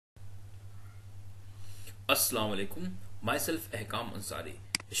Assalamu alaikum. Myself Ehkam Ansari.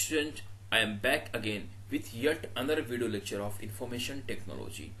 Student, I am back again with yet another video lecture of information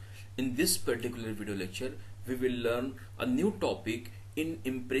technology. In this particular video lecture, we will learn a new topic in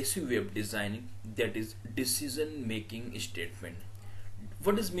impressive web designing, that is decision making statement.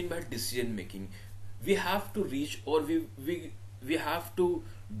 What is mean by decision making? We have to reach, or we have to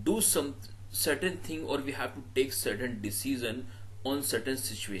do some certain thing, or we have to take certain decision on certain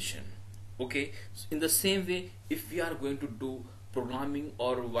situation. Okay, so in the same way, if we are going to do programming,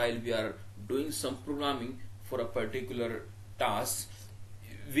 or while we are doing some programming for a particular task,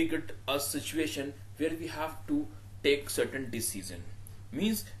 we get a situation where we have to take certain decision.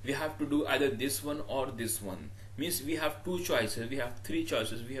 Means we have to do either this one or this one. Means we have two choices, we have three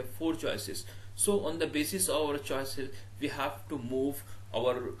choices, we have four choices. So on the basis of our choices, we have to move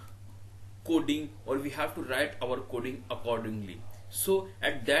our coding, or we have to write our coding accordingly. So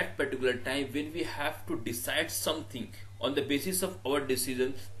at that particular time, when we have to decide something, on the basis of our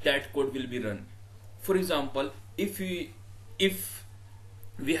decision, that code will be run. For example, if we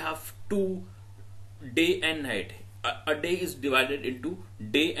have two, day and night, a day is divided into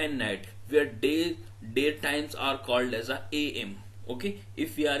day and night, where day times are called as a AM. Okay,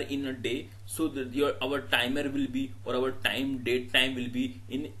 if we are in a day, so our timer will be, or our date time will be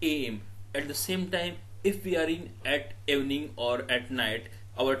in AM. At the same time, if we are in at evening or at night,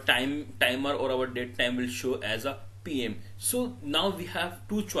 our timer or our date time will show as a PM. So now we have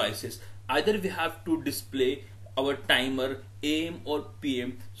two choices, either we have to display our timer AM or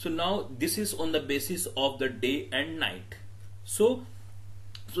PM. So now this is on the basis of the day and night. So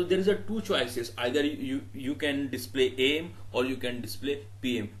there is a two choices, either you can display AM or you can display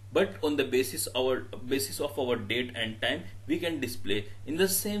PM, but on the basis of our date and time, we can display. In the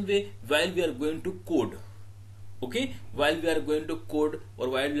same way, while we are going to code, okay, while we are going to code, or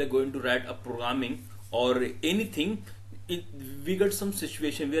while we are going to write a programming or anything, we got some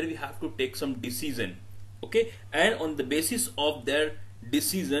situation where we have to take some decision. Okay, and on the basis of their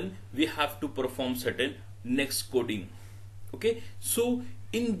decision, we have to perform certain next coding. Okay, so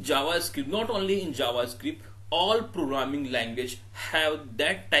in JavaScript, not only in JavaScript, all programming language have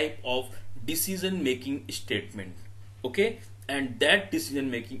that type of decision making statement. Okay, and that decision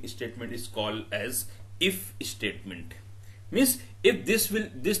making statement is called as if statement. Means if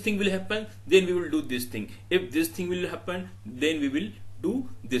this thing will happen, then we will do this thing. If this thing will happen, then we will do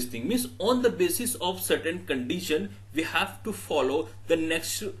this thing. Means on the basis of certain condition, we have to follow the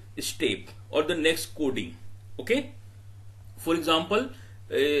next step or the next coding. Okay, for example,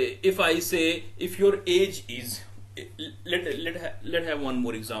 if I say, if your age is, let have one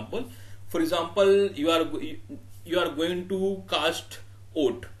more example. For example, you are going to cast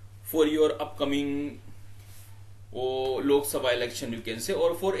vote for your upcoming Lok Sabha election, you can say,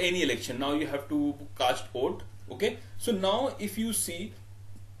 or for any election. Now you have to cast vote. Okay, so now if you see,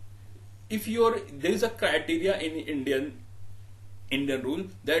 there is a criteria in Indian rule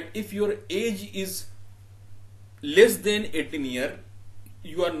that if your age is less than 18 years,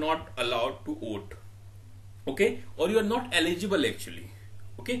 you are not allowed to vote. Okay, or you are not eligible actually.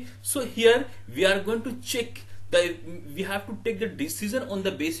 Okay, so here we are going to check we have to take the decision on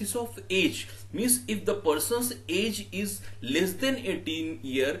the basis of age. Means if the person's age is less than 18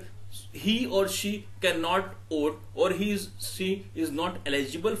 years, he or she cannot vote, or she is not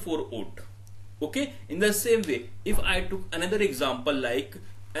eligible for vote. Okay, in the same way, if I took another example, like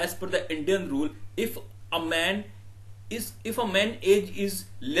as per the Indian rule, if a man age is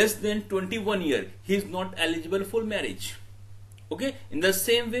less than 21 years, he is not eligible for marriage. Okay, in the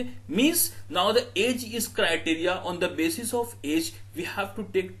same way, means now the age is criteria. On the basis of age, we have to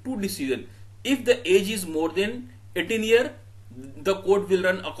take two decisions. If the age is more than 18 years, the code will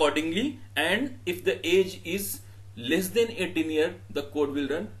run accordingly, and if the age is less than 18 years, the code will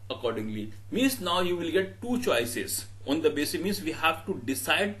run accordingly. Means now you will get two choices on the basis. Means we have to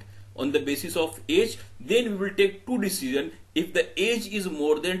decide on the basis of age, then we will take two decisions. If the age is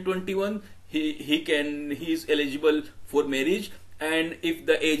more than 21, he is eligible for marriage, and if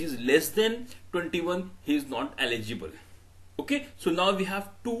the age is less than 21, he is not eligible. Okay, so now we have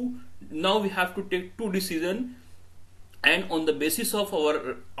to take two decisions, and on the basis of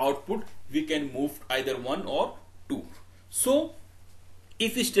our output, we can move either one or two. So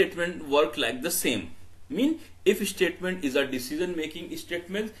if statement work like the same. Mean if statement is a decision making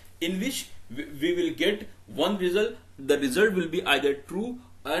statement in which we will get one result. The result will be either true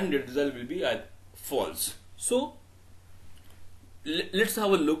and the result will be either false. So let's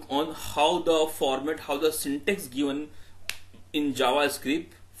have a look on how the syntax given in JavaScript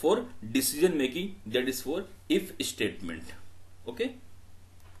for decision making, that is for if statement. Okay,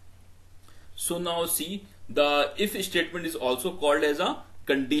 So now see, the if statement is also called as a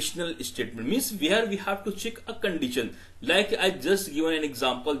conditional statement, means where we have to check a condition. Like I just given an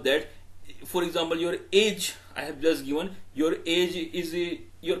example that, for example, your age, I have just given your age is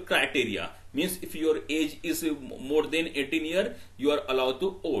your criteria, means if your age is more than 18 years, you are allowed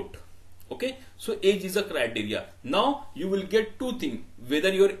to vote. Okay, so age is a criteria. Now you will get two things,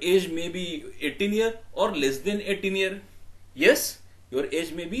 whether your age may be 18 year or less than 18 year. Yes, your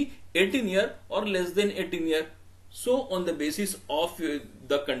age may be 18 year or less than 18 year. So on the basis of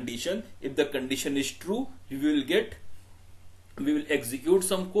the condition, if the condition is true, we will execute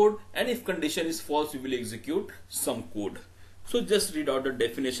some code, and if condition is false, we will execute some code. So just read out the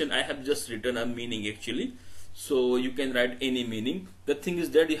definition. I have just written a meaning actually, so you can write any meaning. The thing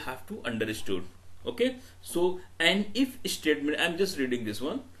is that you have to understood. Okay, so an if statement, I'm just reading this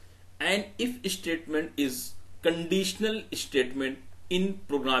one. An if statement is conditional statement in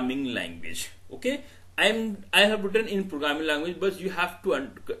programming language. Okay, I have written in programming language, but you have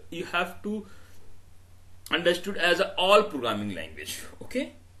to understood as a all programming language.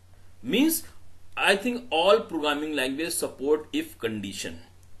 Okay, means I think all programming languages support if condition.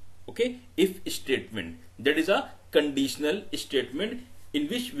 Okay, if statement, that is a conditional statement in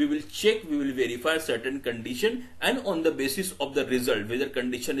which we will check, we will verify certain condition, and on the basis of the result, whether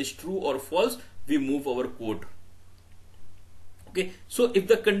condition is true or false, we move our code. Okay, so if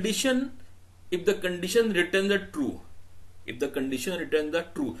the condition return the true, if the condition return the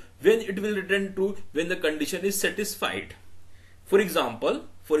true, when it will return true, when the condition is satisfied. For example,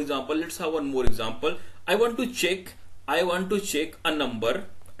 let's have one more example. I want to check a number.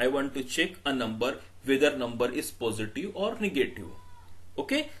 I want to check a number whether number is positive or negative.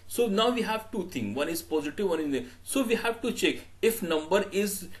 Okay, so now we have two things, one is positive, one is negative. So we have to check if number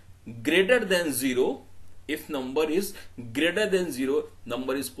is greater than 0. If number is greater than 0,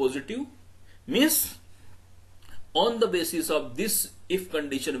 number is positive, means on the basis of this if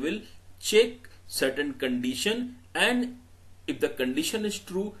condition will check certain condition, and if the condition is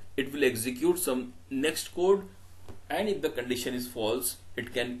true, it will execute some next code, and if the condition is false,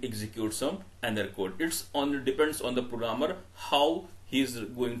 it can execute some another code. It's depends on the programmer how he is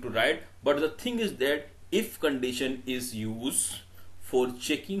going to write. But the thing is that if condition is used for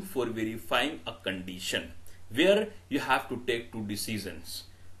checking, for verifying a condition, where you have to take two decisions.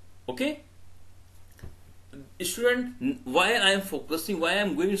 Okay, student, why I am focusing, why I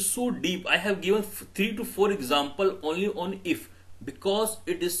am going so deep, I have given 3 to 4 example only on if, because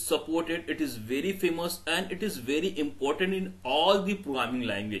it is supported, it is very famous, and it is very important in all the programming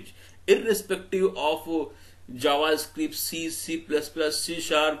language, irrespective of JavaScript, C, C++,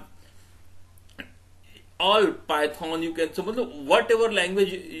 C#, all Python, you can, so whatever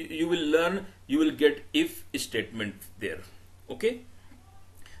language you will learn, you will get if statement there. Okay,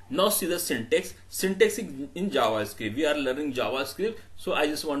 now see the syntax. Syntax in JavaScript, we are learning JavaScript, so I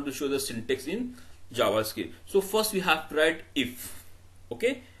just want to show the syntax in JavaScript. So first we have to write if.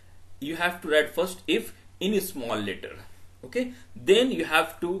 Okay, you have to write first if in a small letter. Okay, then you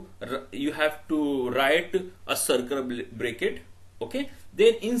have to write a circle bracket. Okay,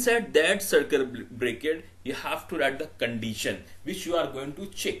 then inside that circle bracket you have to write the condition which you are going to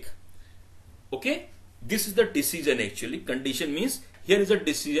check. Okay, this is the decision actually. Condition means here is a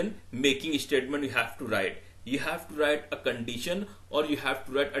decision making statement you have to write. You have to write a condition, or you have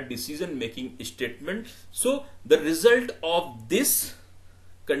to write a decision making statement. So the result of this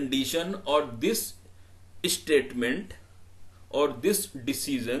condition or this statement or this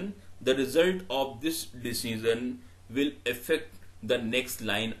decision, the result of this decision will affect the next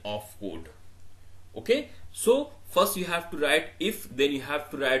line of code. Okay, so first you have to write if, then you have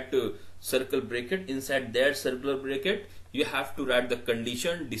to write circle bracket. Inside that circle bracket you have to write the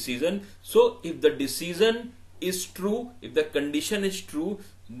condition, decision. So if the decision is true, if the condition is true,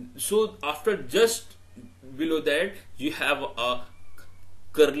 so after just below that you have a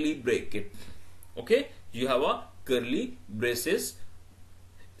curly bracket. Okay, you have a curly braces.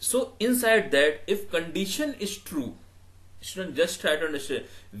 So inside that, if condition is true, student, just try to understand,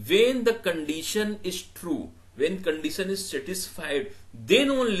 when the condition is true, when condition is satisfied,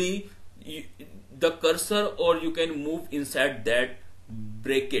 then only the cursor or you can move inside that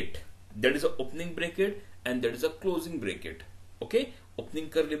bracket. That is a opening bracket and that is a closing bracket. Okay, opening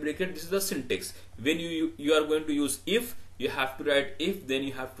curly bracket, this is the syntax. When you are going to use if, you have to write if, then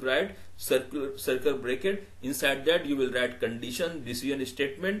you have to write circle bracket. Inside that you will write condition, decision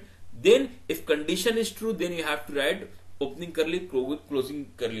statement. Then if condition is true, then you have to write opening curly, closing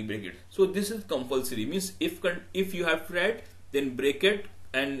curly bracket. So this is compulsory, means if you have to write, then bracket,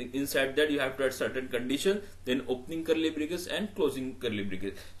 and inside that you have to add certain condition, then opening curly brackets and closing curly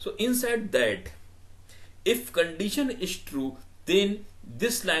brackets. So inside that, if condition is true, then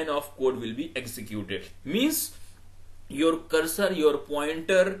this line of code will be executed. Means your cursor, your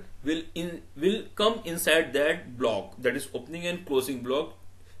pointer will come inside that block, that is opening and closing block,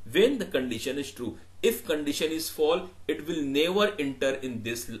 when the condition is true. If condition is false, it will never enter in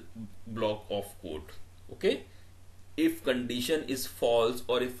this block of code. Okay, if condition is false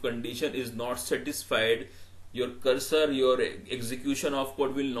or if condition is not satisfied, your cursor, your execution of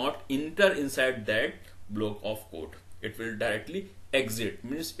code will not enter inside that block of code. It will directly exit,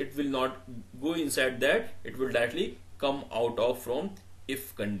 means it will not go inside that, it will directly come out of from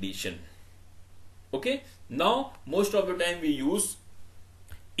if condition. Okay, now most of the time we use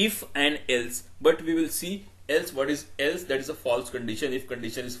if and else, but we will see else. What is else? That is a false condition. If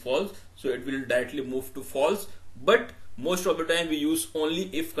condition is false, so it will directly move to false. But most of the time we use only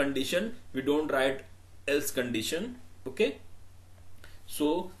if condition, we don't write else condition. Okay,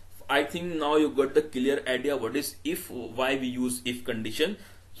 so I think now you got the clear idea what is if, why we use if condition.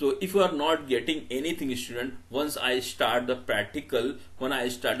 So if you are not getting anything, student, once I start the practical, when I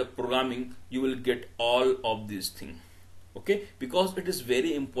start the programming, you will get all of these things. Okay, because it is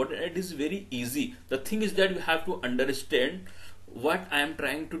very important, it is very easy. The thing is that you have to understand what I am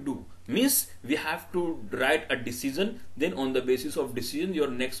trying to do. Means we have to write a decision, then on the basis of decision your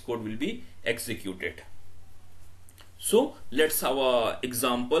next code will be executed. So let's have a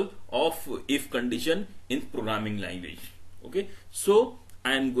example of if condition in programming language. Okay, so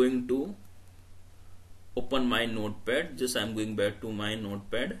I am going to open my notepad. Just I am going back to my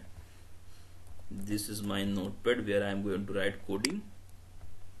notepad. This is my notepad where I am going to write coding.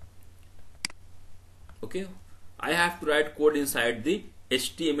 Okay, I have to write code inside the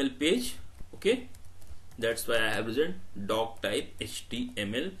HTML page. Okay, that's why I have written doc type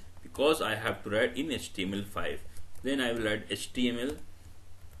HTML, because I have to write in HTML5. Then I will write HTML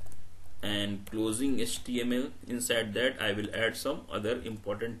and closing HTML. Inside that I will add some other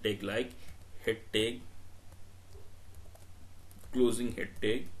important tag like head tag, closing head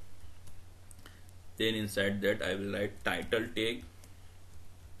tag. Then inside that I will write title tag.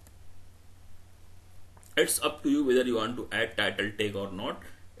 It's up to you whether you want to add title tag or not.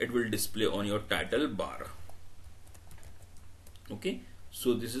 It will display on your title bar. Okay,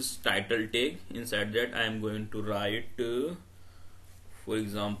 so this is title tag. Inside that I am going to write for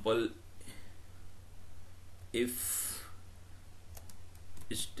example if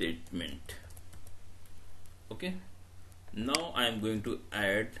statement. Okay, now I am going to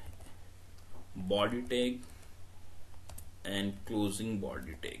add body tag and closing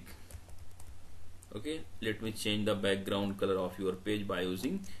body tag. Okay, let me change the background color of your page by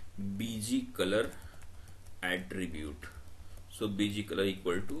using bg color attribute. So bg color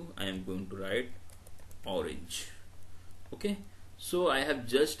equal to, I am going to write orange. Okay, so I have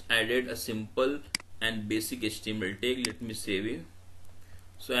just added a simple and basic HTML tag. Let me save it.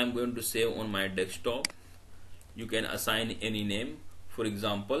 So I am going to save on my desktop. You can assign any name. For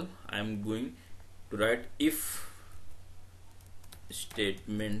example, I am going to write if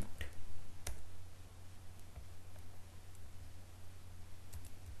statement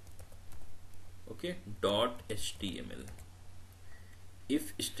okay dot html.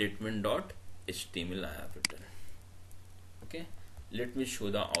 If statement dot html I have written. Okay, let me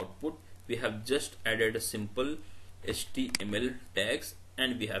show the output. We have just added a simple HTML tags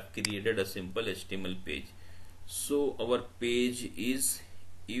and we have created a simple HTML page. So our page is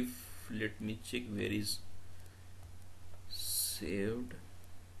if, let me check where is saved.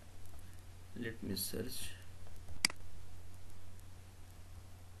 Let me search.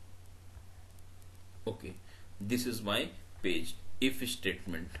 Okay, this is my page, if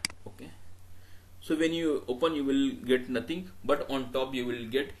statement. Okay, so when you open you will get nothing, but on top you will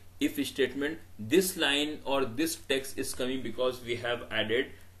get if statement. This line or this text is coming because we have added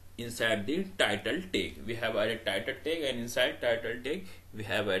inside the title tag. We have added title tag, and inside title tag we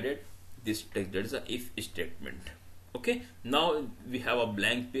have added this text, that is a if statement. Okay, now we have a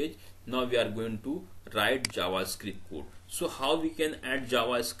blank page. Now we are going to write JavaScript code. So how we can add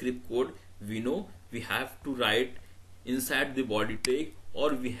JavaScript code? We know we have to write inside the body tag,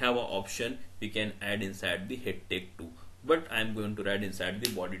 or we have an option we can add inside the head tag too, but I am going to write inside the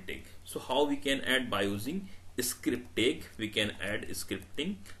body tag. So how we can add? By using script tag we can add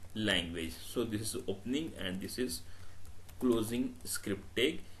scripting language. So this is opening and this is closing script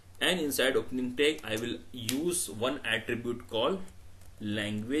tag, and inside opening tag I will use one attribute called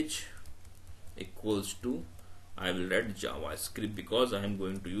language equals to, I will write JavaScript because I am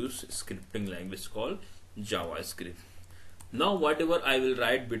going to use scripting language called JavaScript. Now whatever I will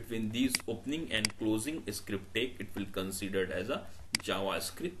write between these opening and closing script tag, it will considered as a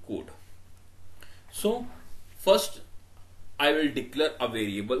JavaScript code. So first I will declare a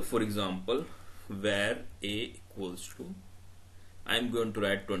variable, for example where a equals to, I am going to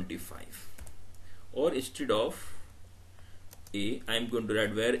write 25, or instead of a I am going to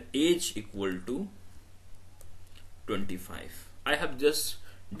write where age equal to 25. I have just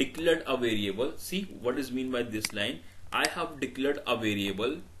declared a variable. See what is mean by this line. I have declared a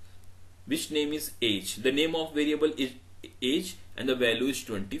variable which name is age. The name of variable is age and the value is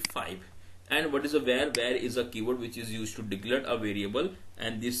 25. And what is a where? Where is a keyword which is used to declare a variable,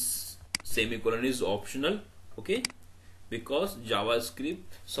 and this semicolon is optional, okay, because JavaScript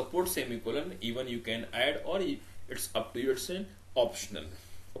supports semicolon. Even you can add, or it's up to you, it's an optional,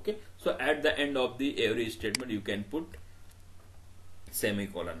 okay. So at the end of the every statement you can put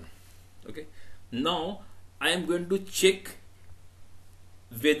semicolon, okay. Now I am going to check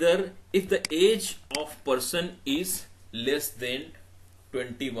whether if the age of person is less than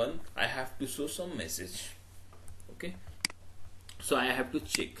 21, I have to show some message, okay. So I have to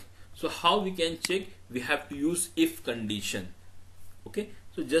check. So how we can check? We have to use if condition, okay.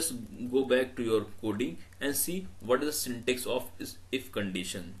 So just go back to your coding and see what is the syntax of this if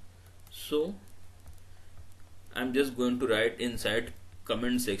condition. So I'm just going to write inside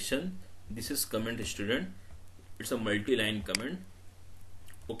comment section. This is comment student. It's a multi-line comment,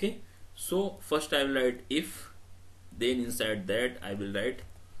 okay. So first I will write if, then inside that I will write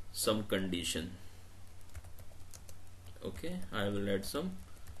some condition, okay. I will write some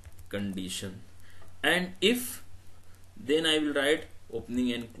condition, and if, then I will write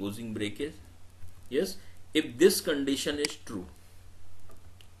opening and closing bracket. Yes, if this condition is true,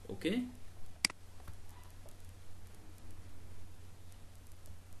 okay.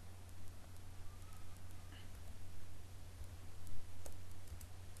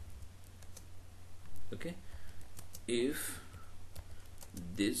 Okay, if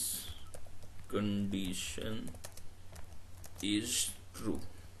this condition is true,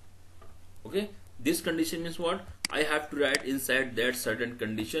 okay. This condition means what? I have to write inside that certain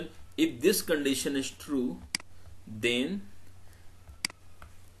condition. If this condition is true, then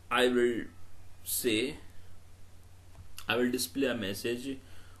I will say, I will display a message,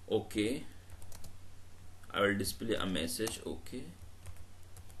 okay. I will display a message, okay,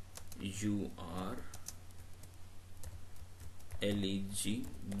 you are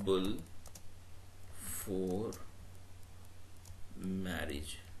eligible for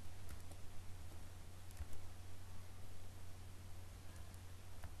marriage,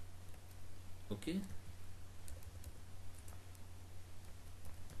 okay.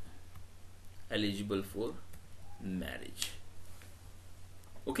 Eligible for marriage,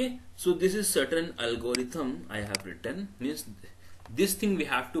 okay. So this is certain algorithm I have written, means this thing we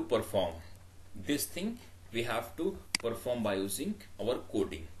have to perform, this thing we have to perform by using our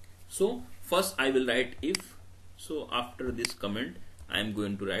coding. So first I will write if. So after this comment I am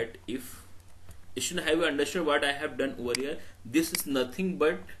going to write if. Student, have you understood what I have done over here? This is nothing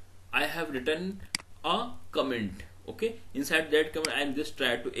but I have written a comment, okay. Inside that comment I am just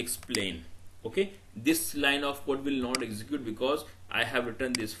trying to explain, okay. This line of code will not execute because I have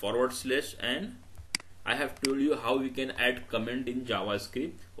written this forward slash, and I have told you how we can add comment in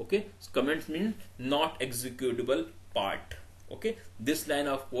JavaScript, okay. Comments mean not executable part, okay. This line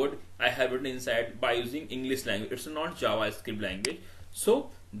of code I have written inside by using English language, it's not JavaScript language. So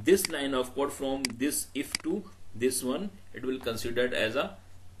this line of code from this if to this one, it will considered as a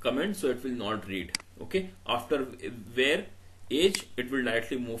comment, so it will not read, okay. After where age, it will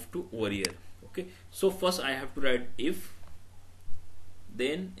directly move to over here, okay. So first I have to write if,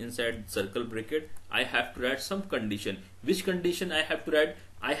 then inside circle bracket I have to write some condition. Which condition I have to write?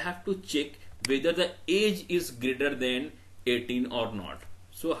 I have to check whether the age is greater than 18 or not.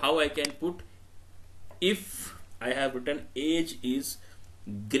 So how I can put, if I have written age is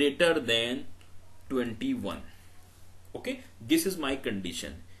greater than 21, okay. This is my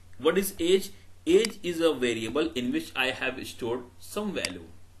condition. What is age? Age is a variable in which I have stored some value,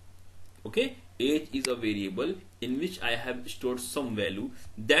 okay. Age is a variable in which I have stored some value.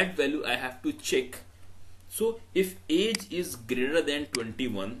 That value I have to check. So if age is greater than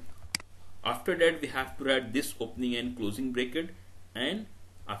 21, after that we have to write this opening and closing bracket, and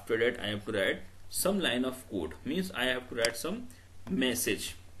after that I have to write some line of code, means I have to write some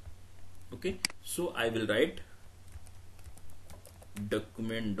message, okay. So I will write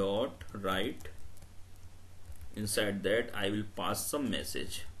document dot write, inside that I will pass some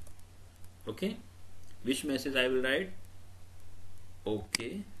message, okay. Which message I will write?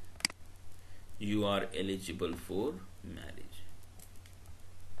 Okay, you are eligible for marriage.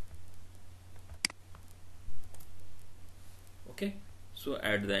 Okay, so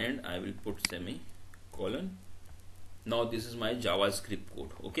at the end I will put semicolon. Now this is my JavaScript code.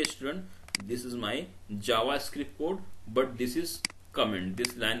 Okay student, this is my JavaScript code, but this is comment.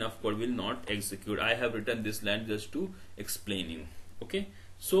 This line of code will not execute. I have written this line just to explain you. Okay,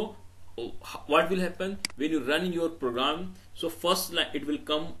 so what will happen when you run your program? So first line, it will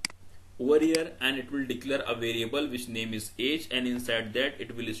come over here and it will declare a variable which name is age, and inside that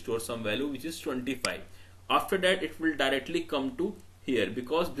it will store some value which is 25. After that it will directly come to here,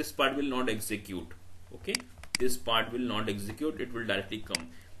 because this part will not execute. Okay, this part will not execute, it will directly come.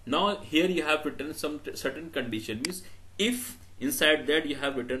 Now here you have written some certain condition, means if inside that you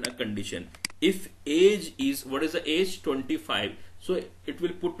have written a condition, if age is, what is the age? 25. So it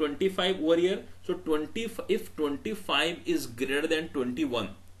will put 25 over here. So if 25 is greater than 21,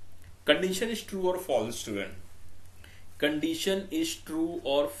 condition is true or false student? Condition is true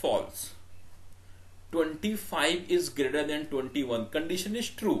or false? 25 is greater than 21, condition is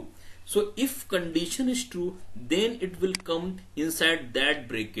true. So if condition is true, then it will come inside that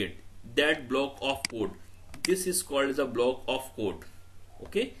bracket, that block of code. This is called as a block of code.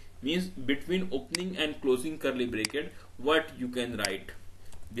 Okay, means between opening and closing curly bracket, what you can write,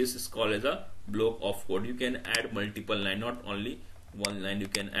 this is called as a block of code. You can add multiple line, not only one line, you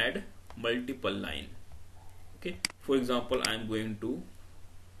can add multiple line. Okay, for example, I am going to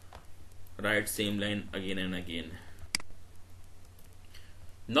write same line again and again.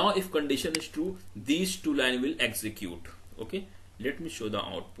 Now if condition is true, these two lines will execute. Okay, let me show the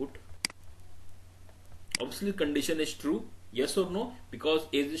output. Obviously condition is true, yes or no, because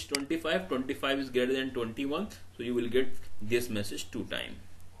age is 25, 25 is greater than 21, so you will get this message 2 times.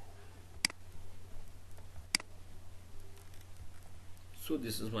 So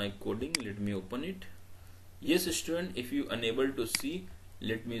this is my coding, let me open it. Yes student, if you unable to see,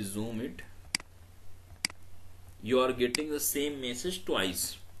 let me zoom it. You are getting the same message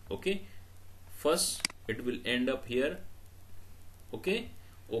twice. Okay, first it will end up here. Okay,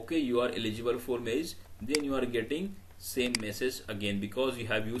 you are eligible for marriage. Then you are getting same message again, because you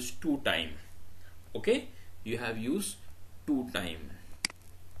have used 2 times. Okay, you have used 2 times.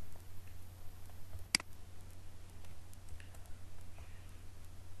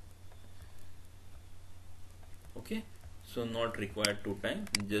 Okay, so not required 2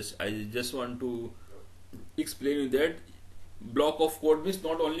 times. I just want to explain you that block of code means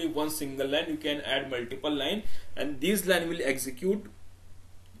not only one single line, you can add multiple line, and these line will execute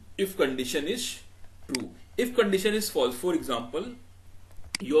if condition is true. If condition is false, for example,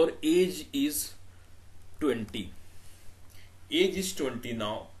 your age is 20, age is 20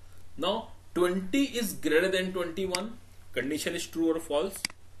 now 20 is greater than 21, condition is true or false.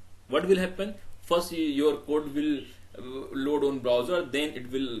 What will happen? First your code will load on browser, then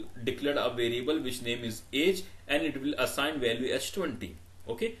it will declare a variable which name is age, and it will assign value as 20.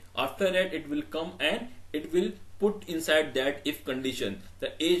 Okay, after that it will come and it will put inside that if condition,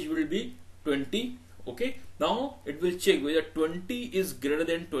 the age will be 20. Okay, now it will check whether 20 is greater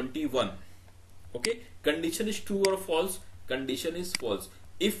than 21. Okay, condition is true or false? Condition is false.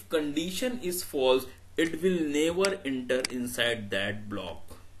 If condition is false, it will never enter inside that block.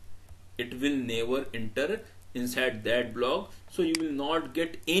 It will never enter inside that block, so you will not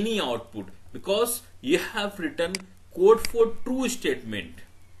get any output, because you have written code for true statement.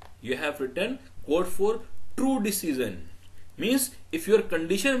 You have written code for true decision. Means if your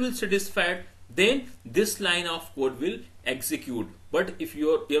condition will satisfy, then this line of code will execute. But if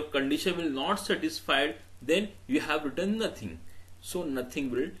your condition will not satisfy, then you have written nothing, so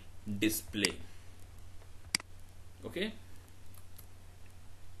nothing will display. Okay,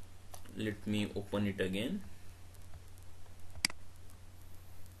 let me open it again.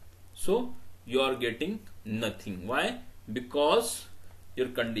 So you are getting nothing. Why? Because your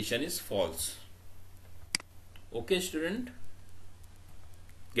condition is false. Okay student,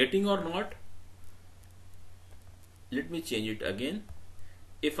 getting or not? Let me change it again.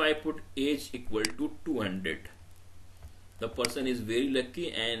 If I put age equal to 200, the person is very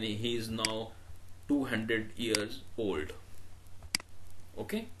lucky and he is now 200 years old.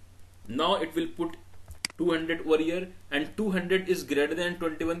 Okay, now it will put 200 over here, and 200 is greater than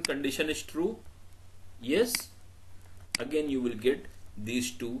 21, condition is true. Yes, again you will get these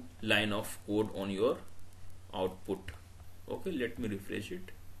 2 line of code on your output. Okay, let me refresh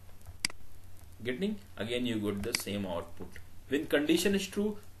it. Getting? Again you got the same output. When condition is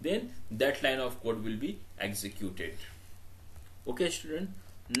true, then that line of code will be executed. Okay student,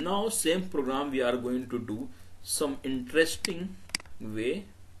 now same program we are going to do some interesting way.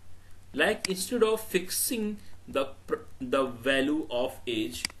 Like instead of fixing the value of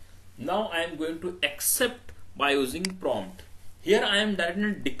age. Now I am going to accept by using prompt. Here I am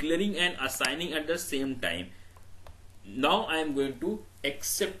directly declaring and assigning at the same time. Now I am going to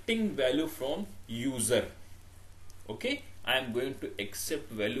accepting value from user. Okay, I am going to accept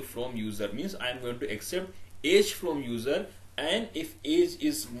value from user means I am going to accept age from user, and if age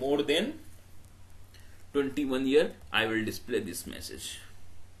is more than 21 year, I will display this message.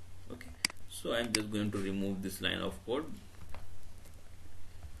 Okay, so I am just going to remove this line of code.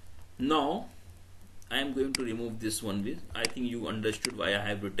 Now I am going to remove this one with, I think you understood why I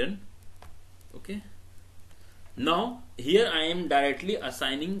have written. Okay, now here I am directly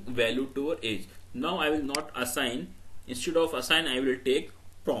assigning value to our age. Now I will not assign, instead of assign I will take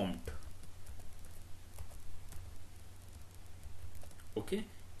prompt. Okay,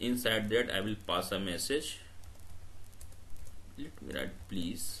 inside that I will pass a message. Let me write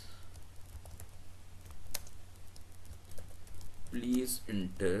please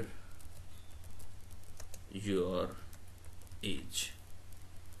enter your age.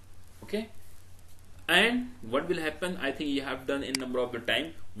 Okay, and what will happen, I think you have done in number of the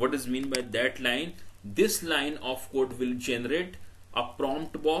time. What is mean by that line? This line of code will generate a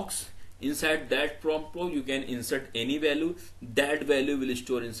prompt box. Inside that prompt box you can insert any value. That value will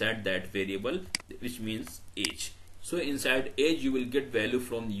store inside that variable, which means age. So inside age you will get value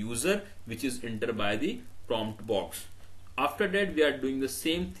from user, which is entered by the prompt box. After that we are doing the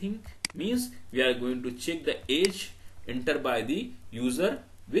same thing, means we are going to check the age entered by the user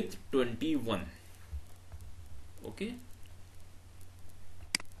with 21. Okay,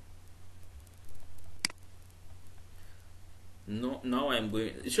 now I am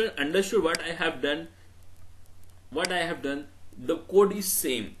going, so understood what I have done. The code is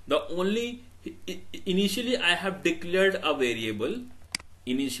same. The only initially I have declared a variable.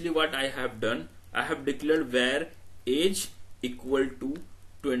 Initially what I have done, I have declared where age equal to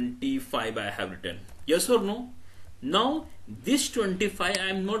 25 I have written. Yes or no? Now this 25 I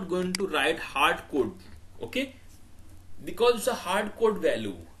am not going to write hard code. Okay, because it's a hard code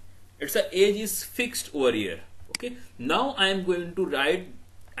value. It's a age is fixed over here. Okay, now I am going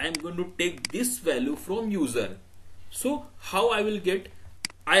to take this value from user. So how I will get,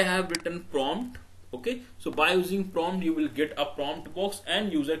 I have written prompt. Okay, so by using prompt you will get a prompt box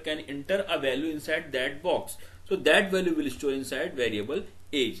and user can enter a value inside that box. So that value will store inside variable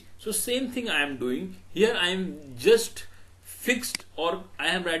age. So same thing I am doing here. I am just fixed, or I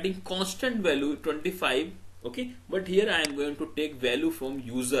am writing constant value 25. Okay, but here I am going to take value from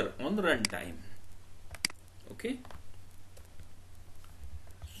user on runtime. Okay,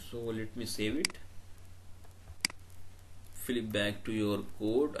 so let me save it, flip back to your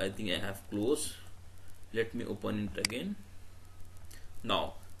code. I think I have closed. Let me open it again.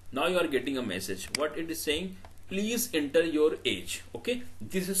 Now you are getting a message. What it is saying, please enter your age. Okay,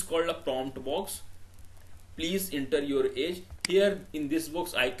 this is called a prompt box. Please enter your age. Here in this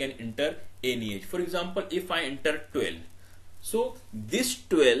box I can enter any age. For example, if I enter 12, so this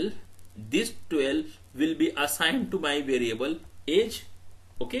 12 will be assigned to my variable age.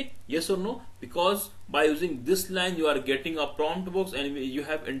 Okay, yes or no? Because by using this line you are getting a prompt box and you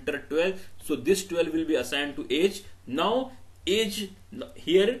have entered 12, so this 12 will be assigned to age. Now age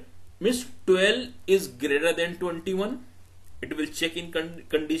here means 12 is greater than 21. It will check in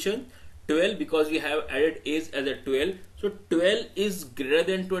condition 12 because we have added age as a 12. So 12 is greater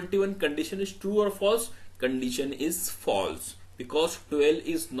than 21. Condition is true or false? Condition is false, because 12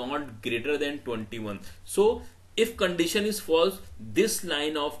 is not greater than 21. So if condition is false, this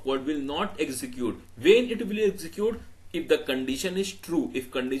line of code will not execute. When it will execute? If the condition is true,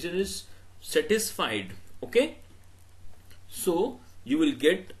 if condition is satisfied. Okay, so you will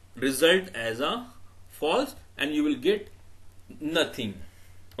get result as a false and you will get nothing.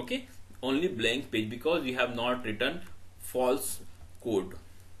 Okay, only blank page because we have not written false code.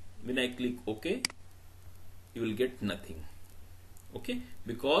 When I click OK, you will get nothing. Okay,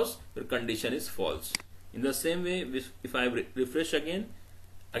 because your condition is false. In the same way, if I refresh again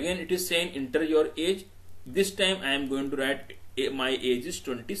it is saying enter your age. This time I am going to write my age is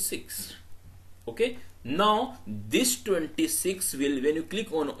 26. Okay, now this 26 will, when you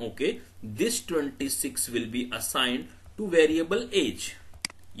click on OK, this 26 will be assigned to variable age.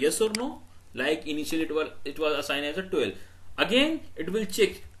 Yes or no? Like initially it was assigned as a 12. Again it will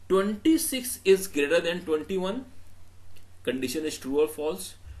check 26 is greater than 21. Condition is true or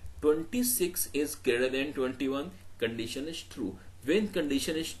false? 26 is greater than 21. Condition is true. When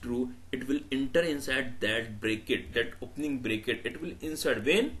condition is true, it will enter inside that bracket, that opening bracket. It will insert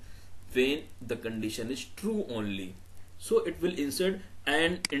when the condition is true only. So it will insert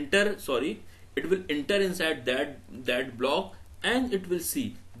and enter, sorry, it will enter inside that block, and it will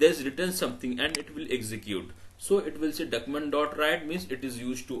see there's written something, and it will execute. So it will say document.write means it is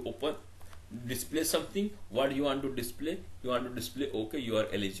used to open display something. What you want to display? You want to display, okay, you are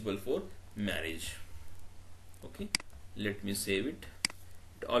eligible for marriage. Okay, let me save it.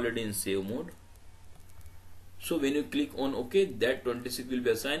 It already in save mode. So when you click on OK, that 26 will be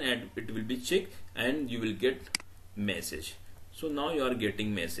assigned and it will be checked, and you will get message. So now you are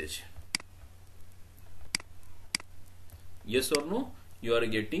getting message. Yes or no? You are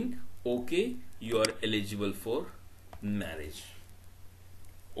getting OK, you are eligible for marriage.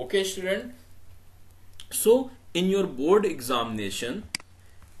 Okay, student. So in your board examination,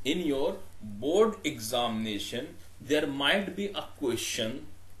 there might be a question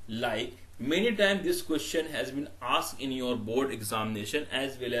like, many times this question has been asked in your board examination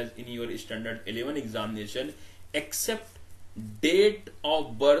as well as in your standard 11 examination, except date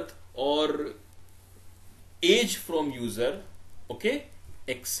of birth or age from user. Okay,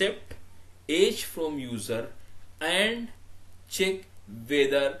 except age from user, and check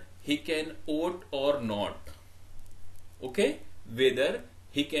whether he can vote or not. Okay, whether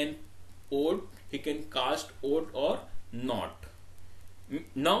he can vote, he can cast vote or not.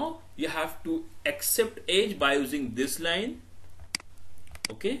 Now you have to accept age by using this line.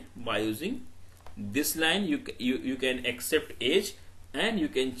 Okay, by using this line you can accept age, and you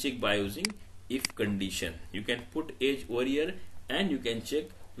can check by using if condition. You can put age over here, and you can check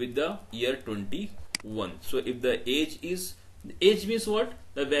with the year 21. So if the age means what?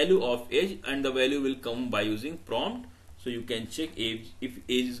 The value of age, and the value will come by using prompt. So you can check age if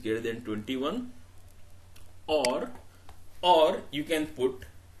age is greater than 21, or you can put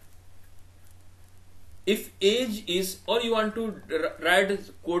if age is, or you want to write a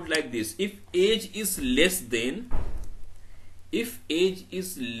code like this: if age is less than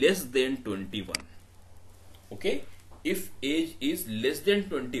 21. Okay, if age is less than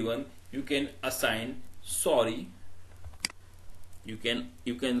 21, you can assign sorry. You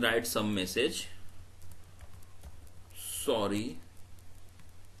can write some message, sorry,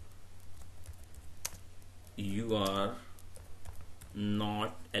 you are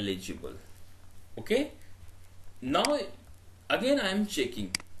not eligible. Okay, now again I am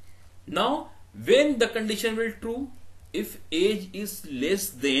checking. Now when the condition will true, if age is less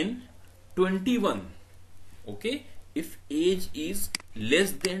than 21. Okay, if age is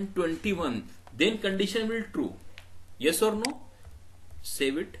less than 21, then condition will true. Yes or no?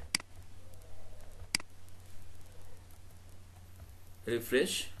 Save it,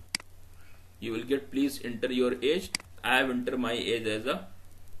 refresh. You will get, please enter your age. I have entered my age as a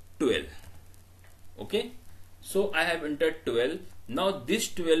 12. Okay, so I have entered 12. Now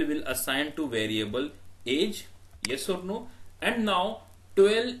this 12 will assign to variable age. Yes or no? And now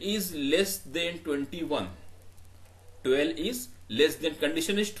 12 is less than 21. 12 is less than,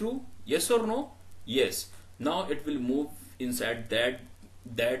 condition is true. Yes or no? Yes. Now it will move inside that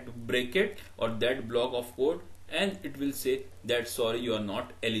bracket or that block of code, and it will say that sorry, you are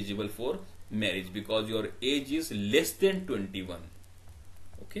not eligible for marriage because your age is less than 21.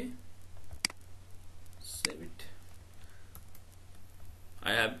 Okay, save it.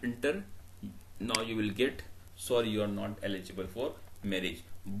 I have entered. Now you will get sorry, you are not eligible for marriage.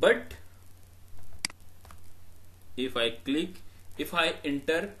 But if I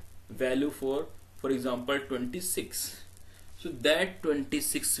enter value for example 26, so that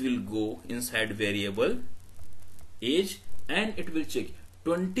 26 will go inside variable age, and it will check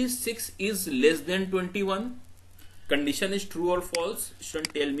 26 is less than 21. Condition is true or false?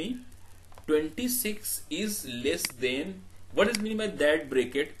 Student, tell me. 26 is less than, what is mean by that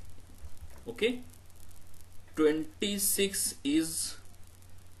bracket? Okay, 26 is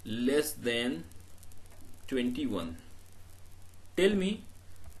less than 21. Tell me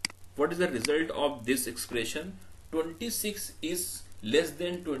what is the result of this expression? 26 is less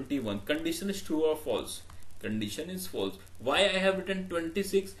than 21. Condition is true or false? Condition is false. Why I have written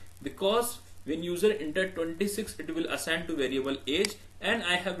 26? Because when user enter 26, it will assign to variable age, and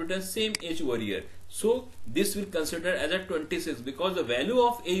I have written same age over here. So this will consider as a 26 because the value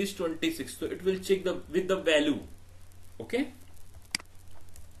of age is 26. So it will check with the value. Okay,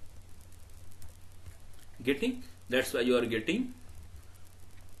 getting? That's why you are getting.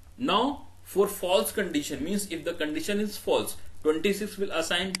 Now for false condition means if the condition is false, 26 will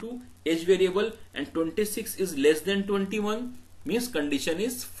assign to age variable, and 26 is less than 21 means condition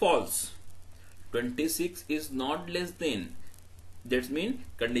is false. 26 is not less than, that means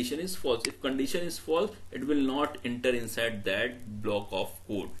condition is false. If condition is false, it will not enter inside that block of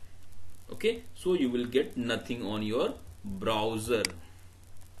code. Okay, so you will get nothing on your browser.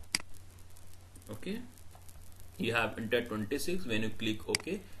 Okay, you have entered 26. When you click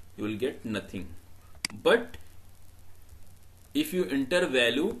OK, you will get nothing. But if you enter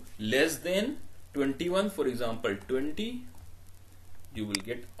value less than 21, for example 20, you will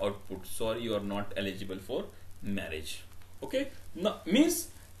get output, sorry, you are not eligible for marriage. Okay, now means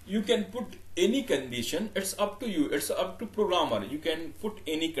you can put any condition, it's up to you, it's up to programmer, you can put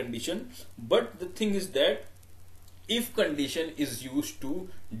any condition. But the thing is that if condition is used to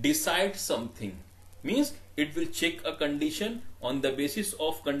decide something, means it will check a condition. On the basis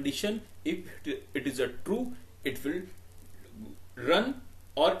of condition, if it is a true, it will run,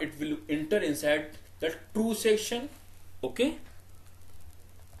 or it will enter inside the true section. Okay,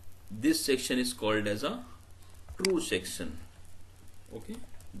 this section is called as a true section. Okay,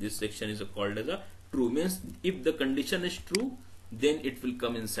 this section is called as a true, means if the condition is true, then it will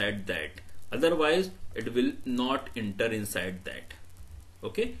come inside that, otherwise it will not enter inside that.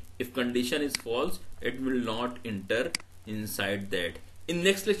 Okay, if condition is false, it will not enter inside that. In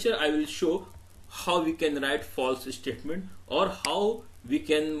next lecture I will show how we can write false statement, or how we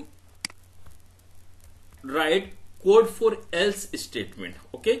can write code for else statement.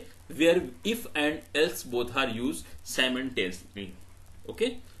 Okay, where if and else both are used simultaneously.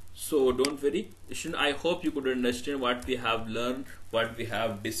 Okay, so don't worry, I hope you could understand what we have learned, what we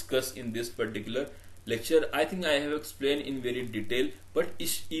have discussed in this particular lecture. I think I have explained in very detail, but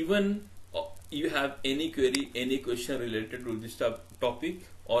even you have any query, any question related to this topic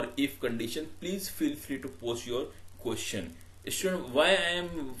or if condition, please feel free to post your question. Student, why I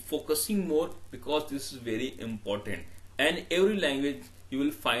am focusing more? Because this is very important, and every language you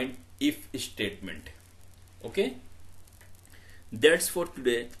will find if statement. Okay, that's for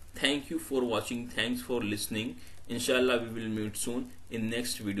today. Thank you for watching, thanks for listening. Inshallah we will meet soon in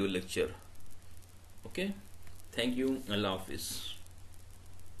next video lecture. Okay, thank you. Allah Hafiz.